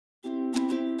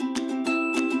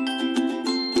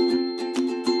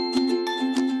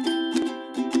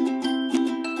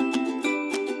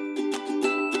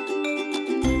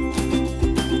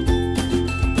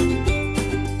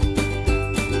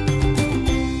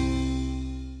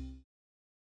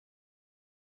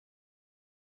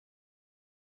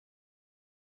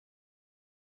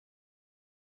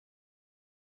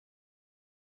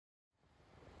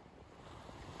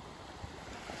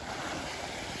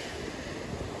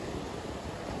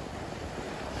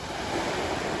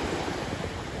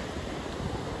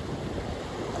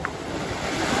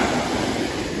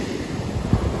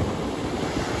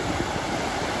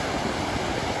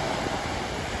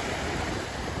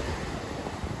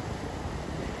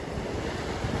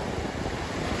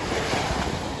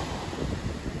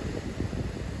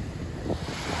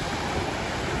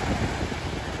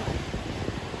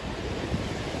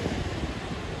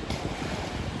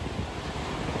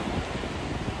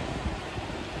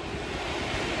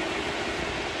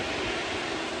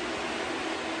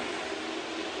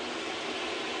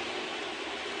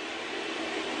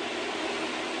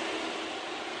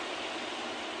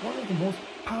One of the most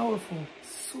powerful,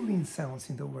 soothing sounds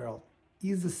in the world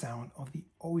is the sound of the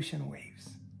ocean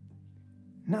waves.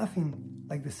 Nothing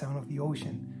like the sound of the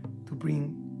ocean to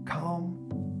bring calm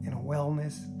and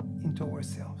wellness into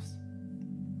ourselves.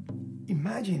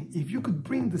 Imagine if you could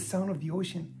bring the sound of the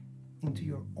ocean into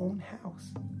your own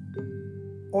house,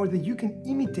 or that you can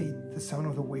imitate the sound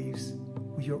of the waves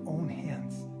with your own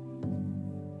hands.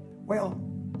 Well,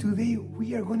 today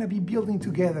we are going to be building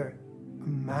together a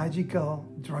magical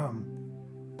drum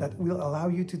that will allow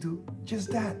you to do just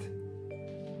that.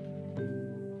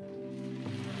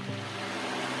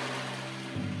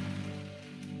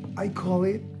 I call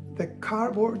it the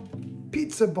cardboard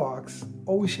pizza box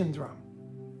ocean drum.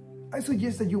 I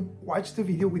suggest that you watch the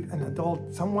video with an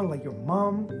adult, someone like your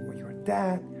mom or your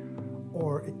dad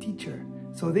or a teacher,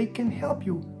 so they can help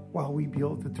you while we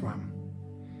build the drum.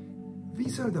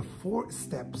 These are the 4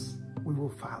 steps we will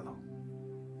follow.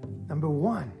 Number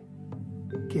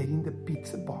 1, getting the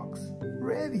pizza box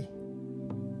ready.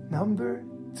 Number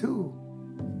 2,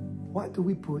 what do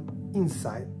we put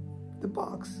inside the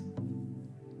box?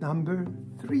 Number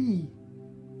 3,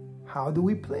 how do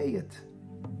we play it?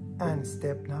 And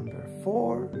step number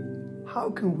 4, how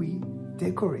can we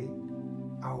decorate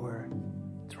our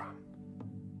drum?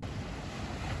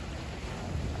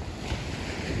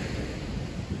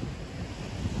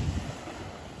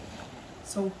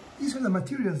 So these are the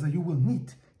materials that you will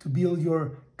need to build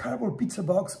your cardboard pizza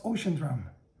box ocean drum.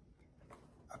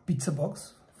 A pizza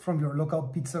box from your local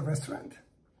pizza restaurant,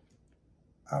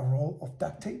 a roll of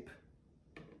duct tape,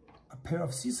 a pair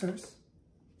of scissors,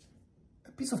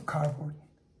 a piece of cardboard,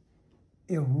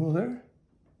 a ruler,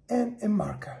 and a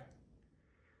marker.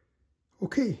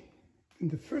 Okay,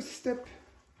 and the first step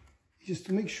is just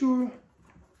to make sure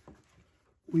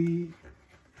we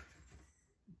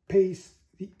paste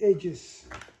the edges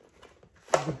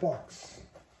of the box.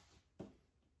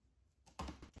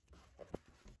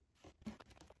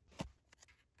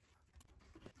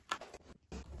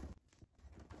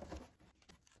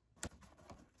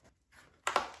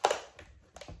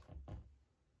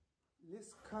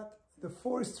 Let's cut the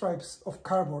 4 stripes of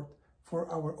cardboard for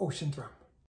our ocean drum.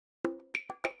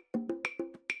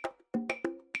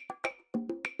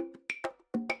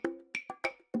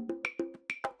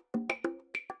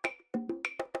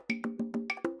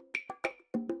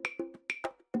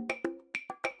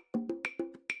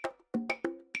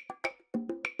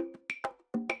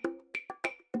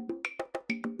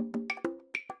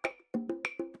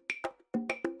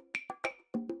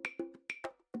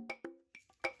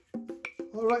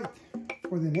 All right,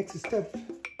 for the next step,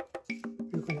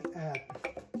 you're going to add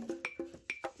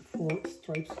 4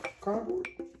 stripes of cardboard.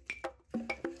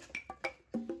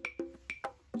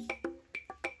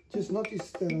 Just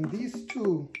notice that on these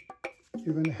 2,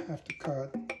 you're going to have to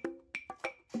cut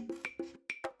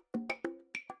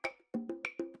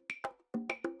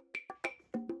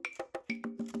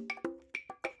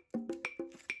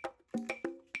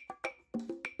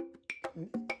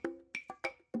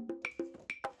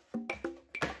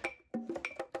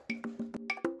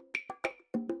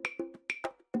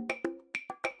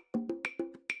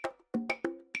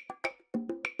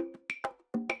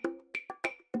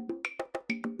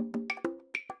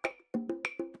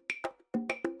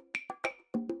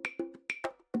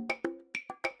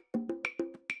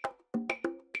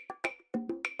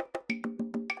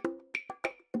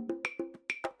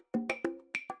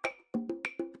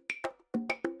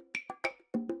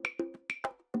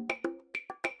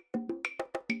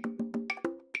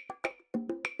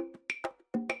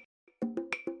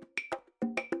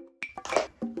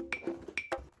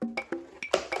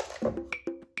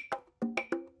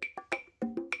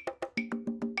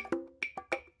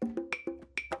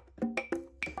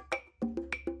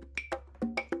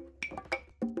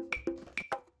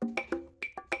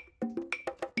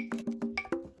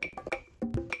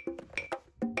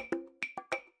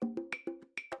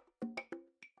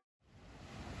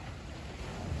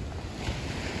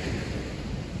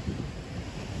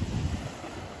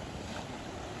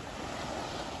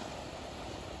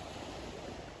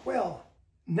Well,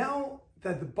 now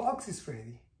that the box is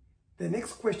ready, the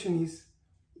next question is,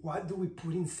 what do we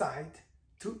put inside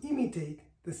to imitate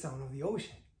the sound of the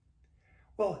ocean?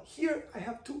 Well, here I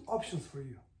have 2 options for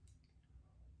you.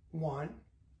 One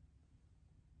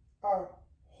are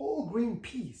whole grain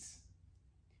peas.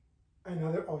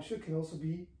 Another option can also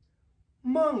be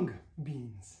mung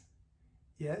beans.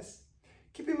 Yes?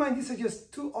 Keep in mind, these are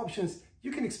just 2 options.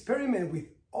 You can experiment with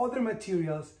other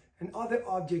materials and other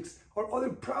objects or other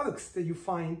products that you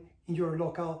find in your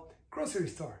local grocery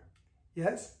store.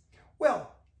 Yes?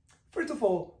 Well, first of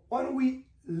all, why don't we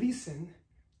listen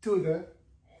to the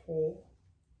whole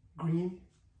green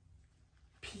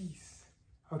peas.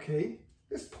 Okay,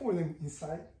 let's pour them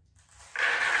inside.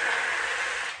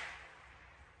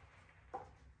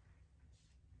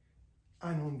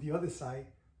 And on the other side,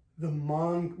 the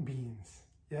mung beans.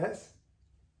 Yes?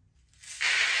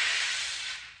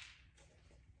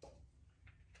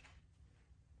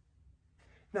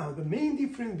 Now, the main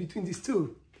difference between these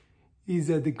two is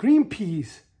that the green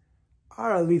peas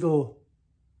are a little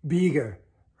bigger,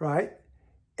 right?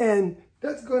 And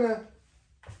that's gonna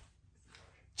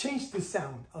change the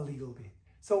sound a little bit.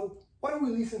 So why don't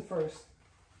we listen first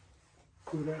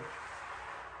to the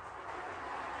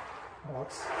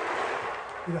box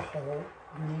with a whole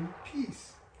green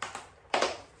peas.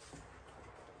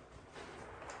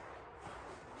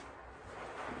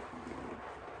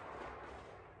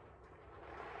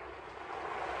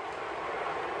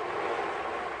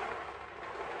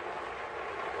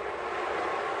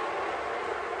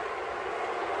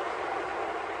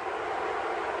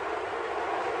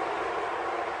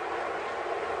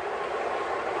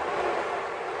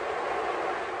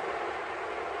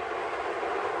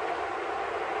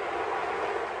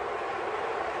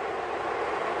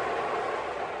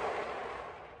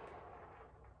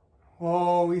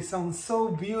 Oh, it sounds so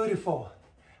beautiful.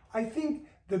 I think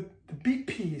the big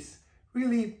peas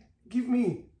really give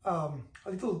me a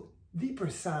little deeper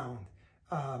sound.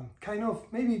 Kind of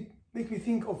maybe make me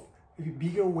think of maybe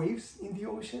bigger waves in the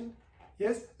ocean.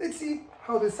 Yes, let's see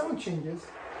how the sound changes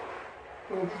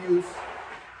when we use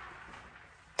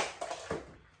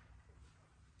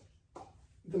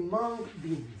the mung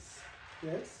beans.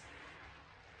 Yes.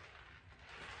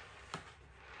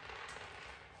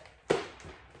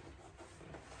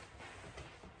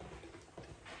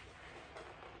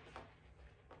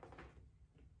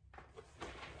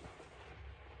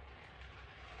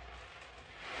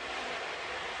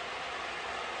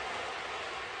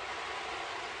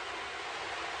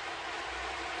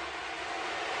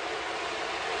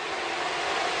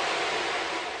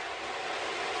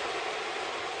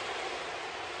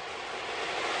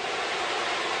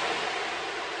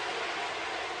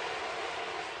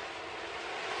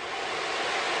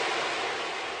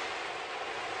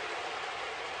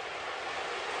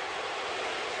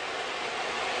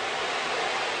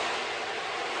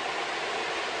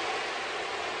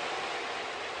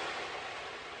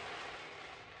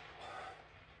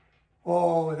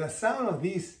 Oh, the sound of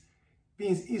these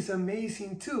beans is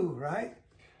amazing too, right?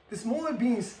 The smaller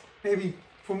beans, maybe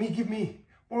for me, give me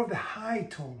more of the high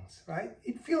tones, right?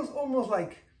 It feels almost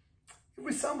like, it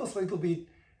resembles a little bit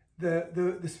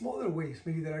the smaller waves,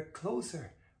 maybe that are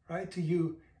closer, right, to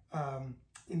you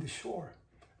in the shore.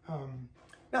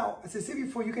 Now, as I said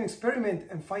before, you can experiment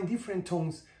and find different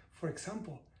tones. For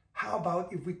example, how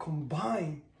about if we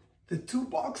combine the two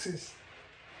boxes?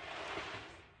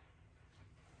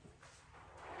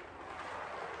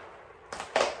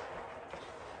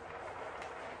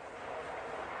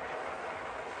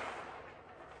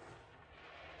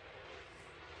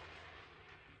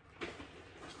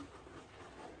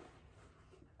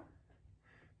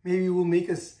 Maybe it will make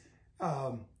us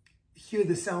hear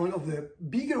the sound of the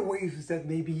bigger waves that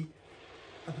may be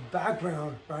at the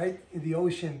background, right, in the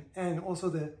ocean, and also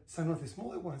the sound of the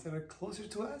smaller ones that are closer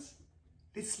to us.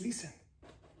 Let's listen.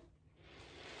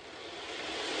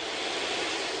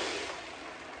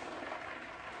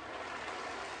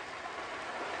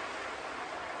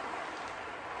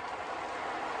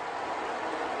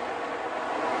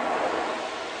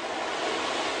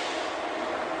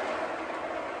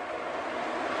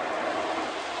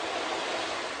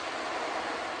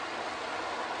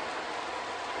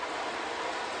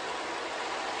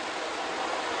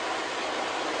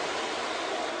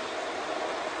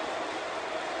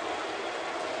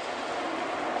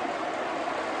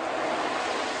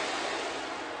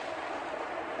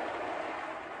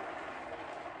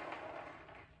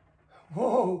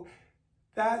 Whoa,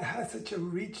 that has such a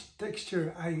rich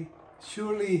texture. I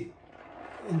surely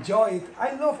enjoy it.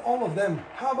 I love all of them.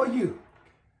 How about you?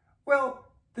 Well,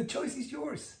 the choice is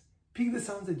yours. Pick the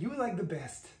sounds that you like the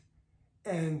best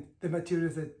and the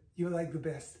materials that you like the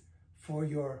best for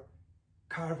your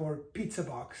cardboard pizza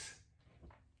box.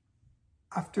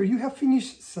 After you have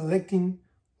finished selecting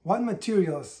what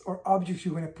materials or objects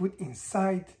you want to put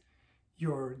inside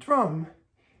your drum,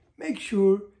 make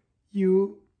sure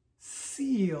you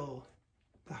seal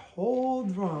the whole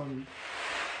drum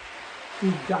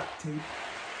with duct tape.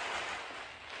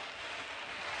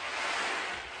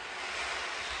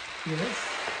 Yes,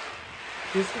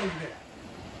 just like that.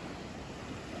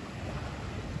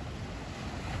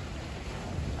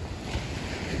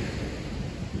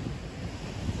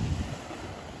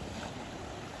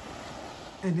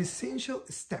 An essential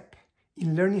step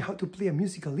in learning how to play a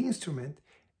musical instrument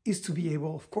is to be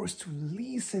able, of course, to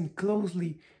listen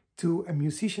closely to a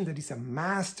musician that is a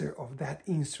master of that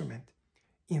instrument.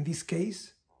 In this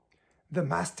case, the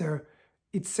master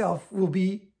itself will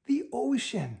be the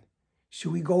ocean.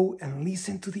 Should we go and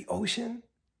listen to the ocean?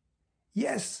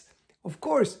 Yes, of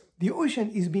course, the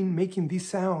ocean has been making these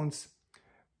sounds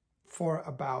for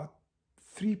about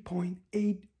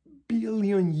 3.8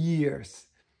 billion years.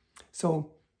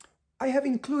 So I have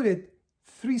included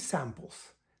 3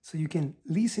 samples so you can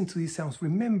listen to these sounds.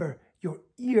 Remember, your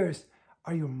ears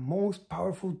are your most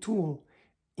powerful tool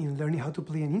in learning how to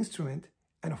play an instrument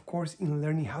and, of course, in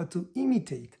learning how to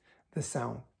imitate the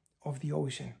sound of the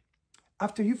ocean.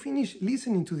 After you finish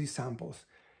listening to these samples,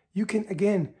 you can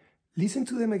again listen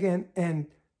to them again and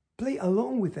play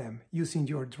along with them using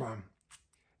your drum.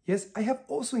 Yes, I have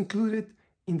also included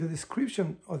in the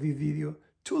description of this video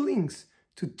 2 links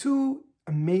to 2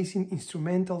 amazing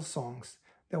instrumental songs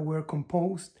that were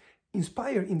composed,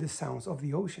 inspired in the sounds of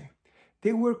the ocean.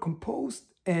 They were composed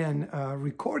and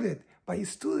recorded by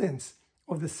students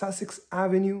of the Sussex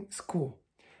Avenue School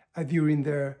during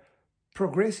their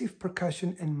progressive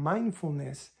percussion and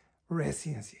mindfulness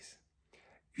residencies.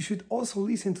 You should also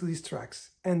listen to these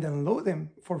tracks and download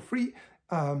them for free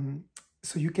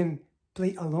so you can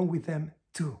play along with them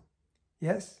too.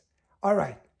 Yes? All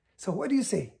right. So what do you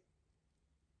say?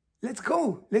 Let's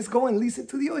go. Let's go and listen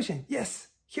to the ocean. Yes.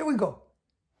 Here we go.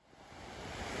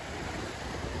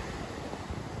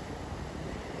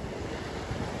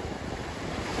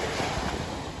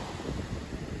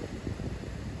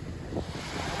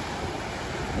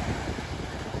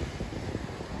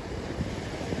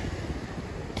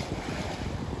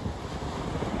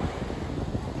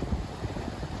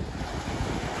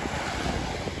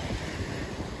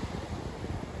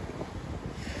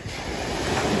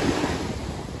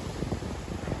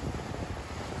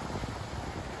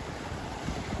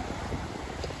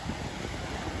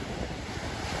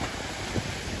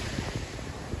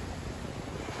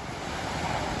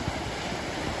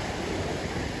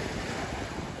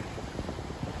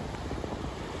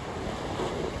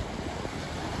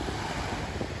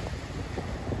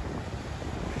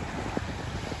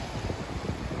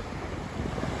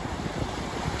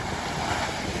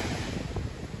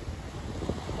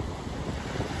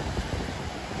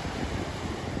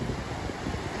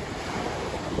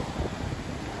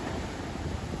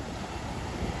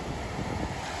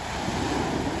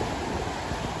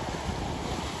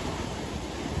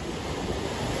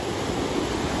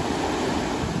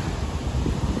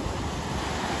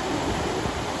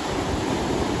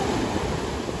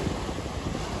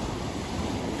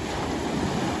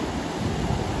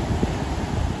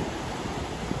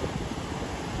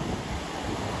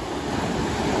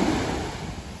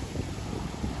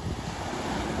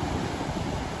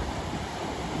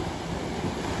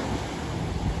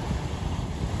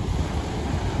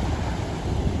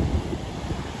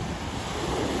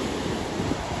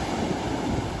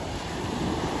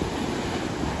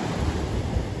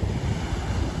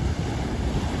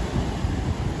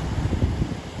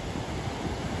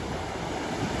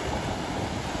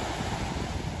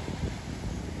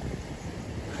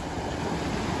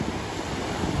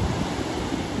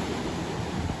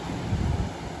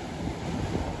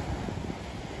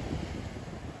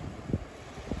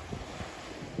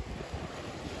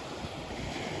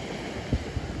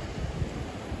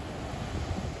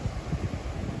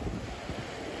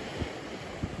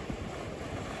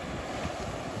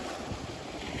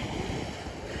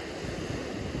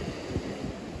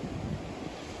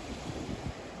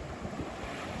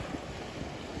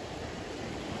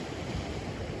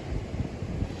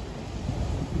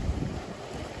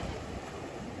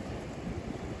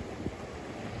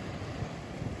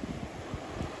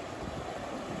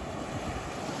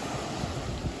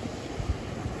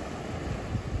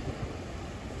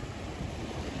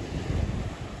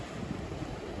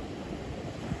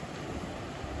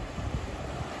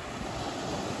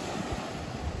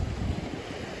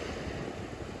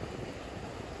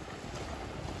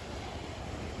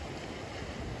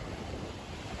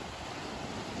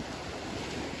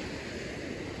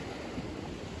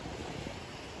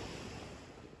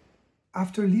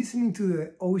 After listening to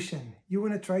the ocean, you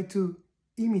want to try to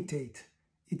imitate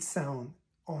its sound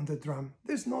on the drum.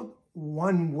 There's not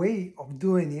one way of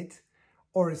doing it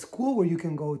or a school where you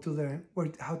can go to learn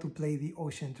how to play the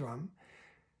ocean drum.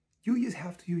 You just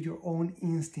have to use your own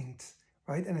instincts,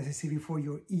 right? And as I said before,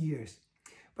 your ears.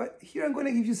 But here I'm going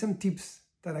to give you some tips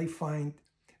that I find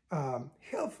I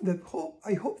hope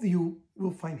that you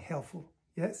will find helpful.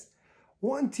 Yes?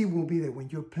 One tip will be that when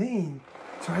you're playing,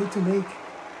 try to make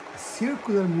a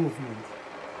circular movement.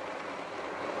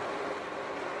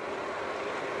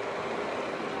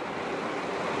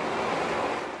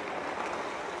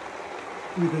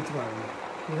 With the drum,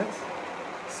 yes?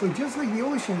 So just like the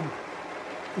ocean,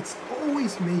 it's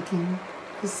always making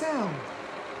the sound,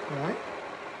 right?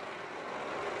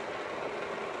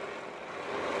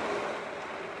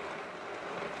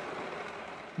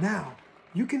 Now,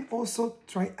 you can also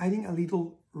try adding a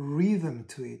little rhythm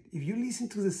to it. If you listen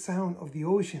to the sound of the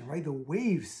ocean, right, the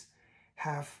waves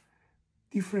have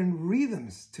different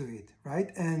rhythms to it,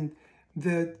 right? And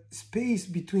the space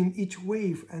between each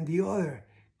wave and the other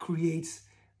creates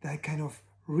that kind of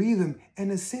rhythm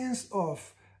and a sense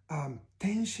of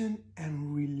tension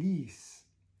and release,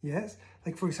 yes?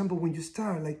 Like, for example, when you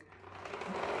start, like,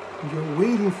 you're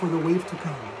waiting for the wave to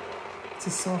come. It's a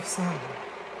soft sound.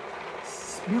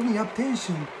 Building up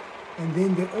tension, and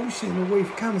then the ocean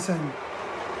wave comes and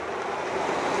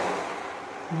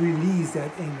release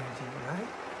that energy, right?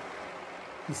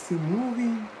 You're still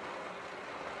moving,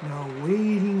 now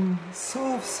waiting,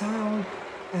 soft sound,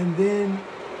 and then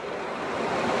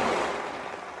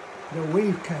the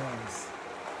wave comes.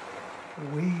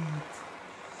 Wait,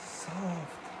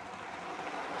 soft,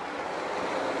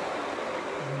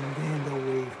 and then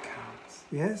the wave comes,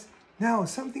 yes? Now,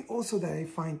 something also that I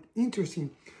find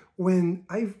interesting, when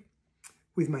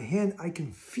with my hand, I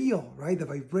can feel, right, the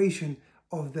vibration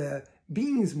of the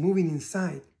beans moving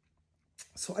inside.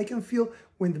 So I can feel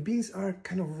when the beans are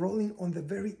kind of rolling on the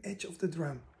very edge of the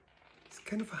drum. It's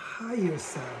kind of a higher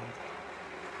sound.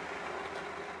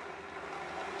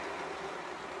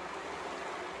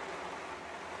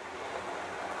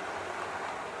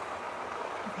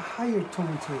 A higher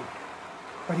tone to it.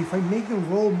 But if I make them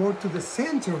roll more to the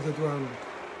center of the drum,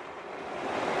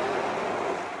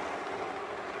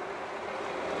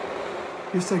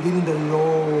 you start getting the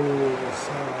low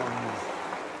sounds,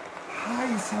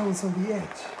 high sounds on the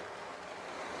edge,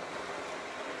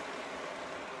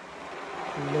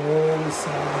 low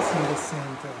sounds in the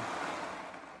center.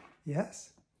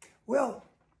 Yes? Well,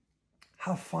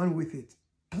 have fun with it,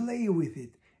 play with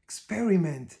it,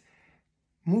 experiment,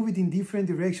 move it in different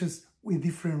directions with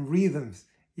different rhythms.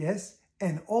 Yes,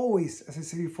 and always, as I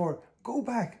said before, go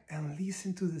back and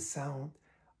listen to the sound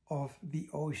of the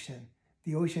ocean.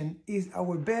 The ocean is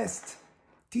our best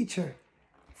teacher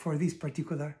for this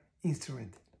particular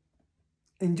instrument.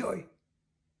 Enjoy!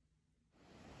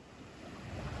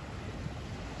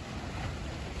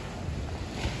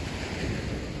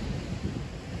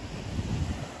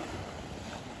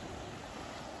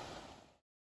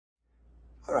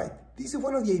 All right, this is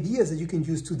one of the ideas that you can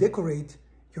use to decorate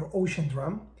your ocean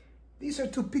drum. These are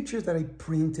two pictures that I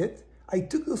printed. I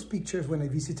took those pictures when I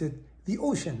visited the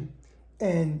ocean,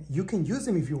 and you can use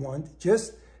them if you want.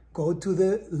 Just go to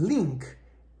the link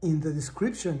in the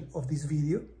description of this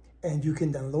video and you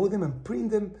can download them and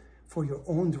print them for your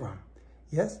own drum.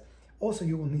 Yes? Also,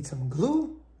 you will need some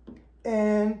glue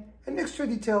and an extra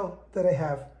detail that I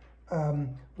have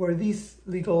were these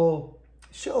little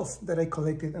shells that I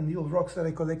collected and little rocks that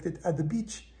I collected at the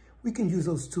beach. We can use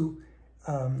those to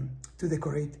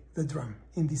decorate the drum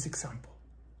in this example.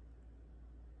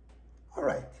 All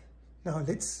right, now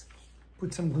let's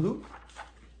put some glue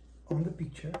on the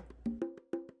picture.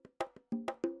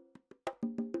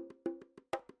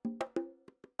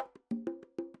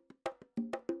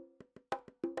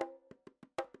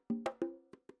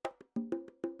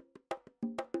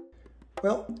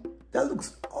 Well, that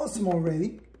looks awesome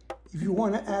already. If you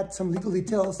want to add some little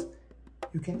details,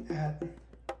 you can add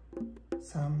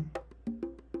some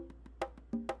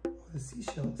of the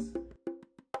seashells.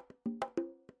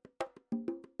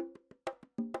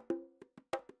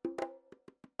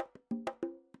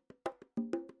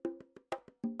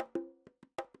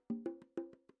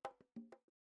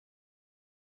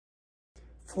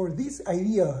 For this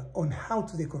idea on how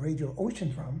to decorate your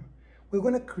ocean drum, we're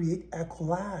going to create a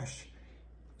collage.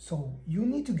 So you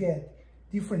need to get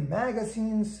different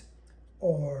magazines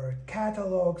or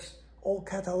catalogs, all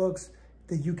catalogs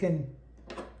that you can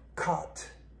cut.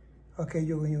 Okay,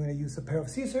 you're going to use a pair of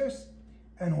scissors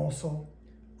and also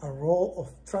a roll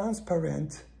of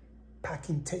transparent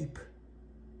packing tape.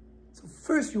 So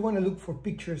first you want to look for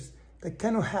pictures that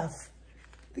kind of have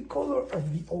the color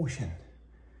of the ocean.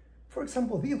 For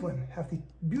example, this one has the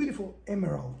beautiful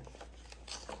emerald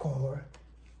color.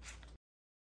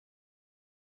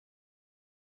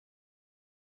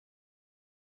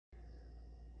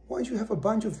 Once you have a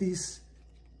bunch of these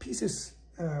pieces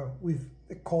with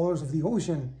the colors of the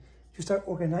ocean, you start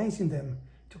organizing them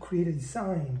to create a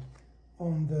design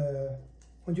on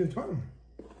your drum,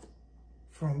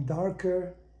 from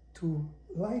darker to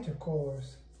lighter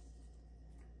colors.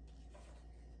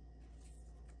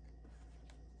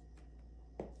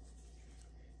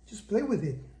 just play with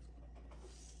it.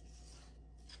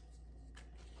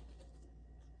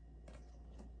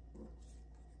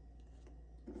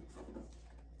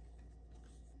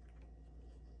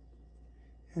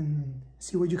 And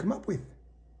see what you come up with.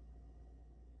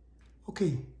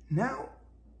 Okay, now,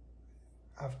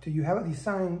 after you have a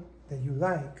design that you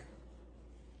like,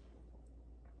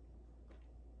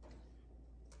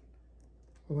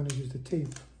 we're going to use the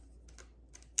tape.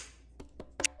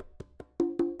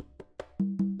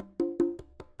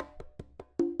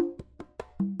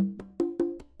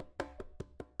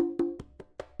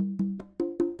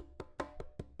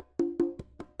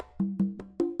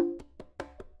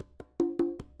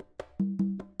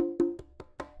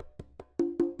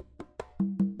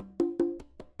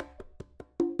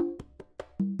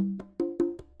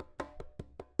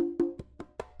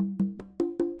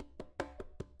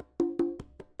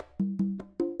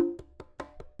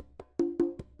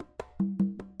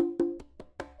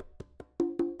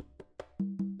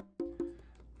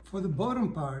 For the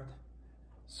bottom part,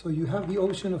 so you have the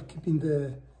option of keeping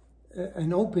the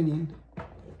an opening.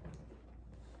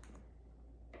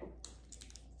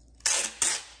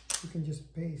 You can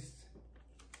just paste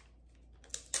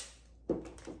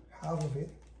half of it.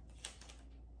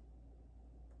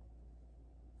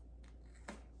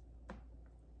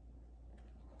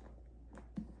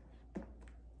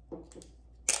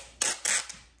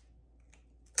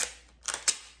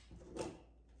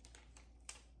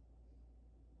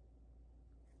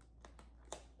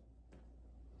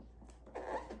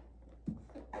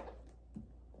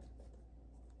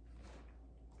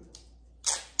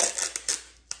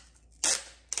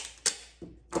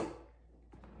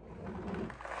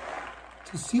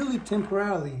 To seal it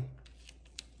temporarily,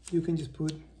 you can just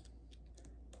put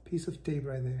a piece of tape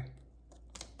right there.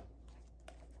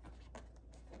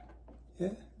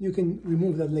 Yeah, you can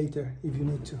remove that later if you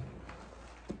need to.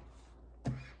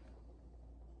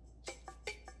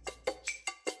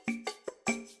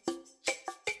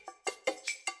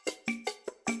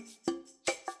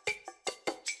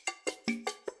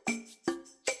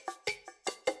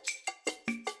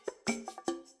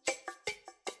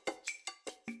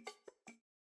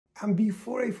 And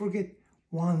before I forget,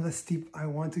 one last tip I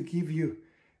want to give you.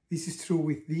 This is true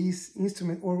with this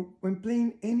instrument or when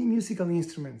playing any musical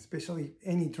instrument, especially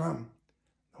any drum.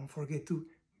 Don't forget to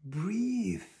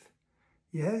breathe.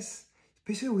 Yes?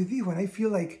 Especially with this one, I feel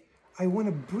like I want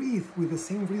to breathe with the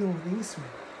same rhythm of the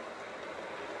instrument.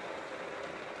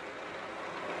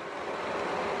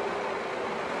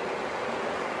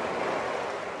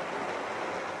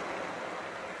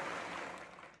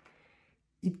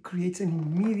 It creates an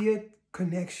immediate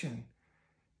connection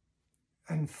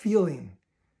and feeling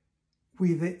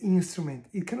with the instrument.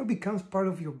 It kind of becomes part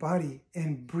of your body,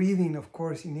 and breathing, of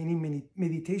course, in any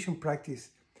meditation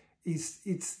practice, it's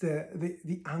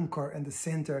the anchor and the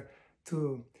center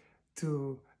to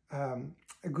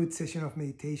a good session of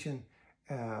meditation.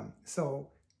 So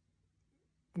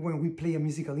when we play a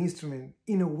musical instrument,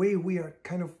 in a way we are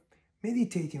kind of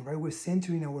meditating, right? We're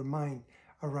centering our mind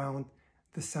around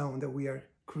the sound that we are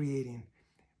creating.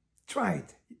 Try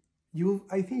it.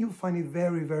 I think you'll find it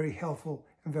very, very helpful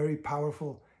and very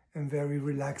powerful and very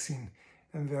relaxing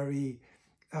and very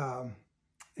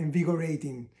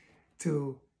invigorating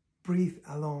to breathe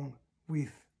along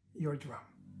with your drum.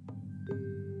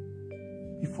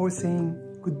 Before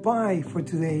saying goodbye for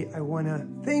today, I want to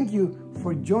thank you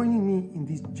for joining me in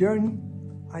this journey.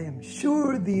 I am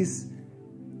sure this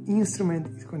instrument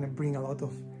is going to bring a lot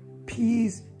of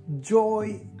peace,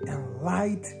 joy, and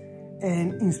light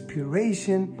and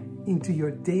inspiration into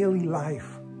your daily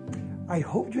life. I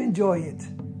hope you enjoy it,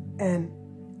 and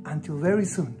until very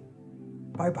soon,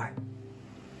 bye-bye.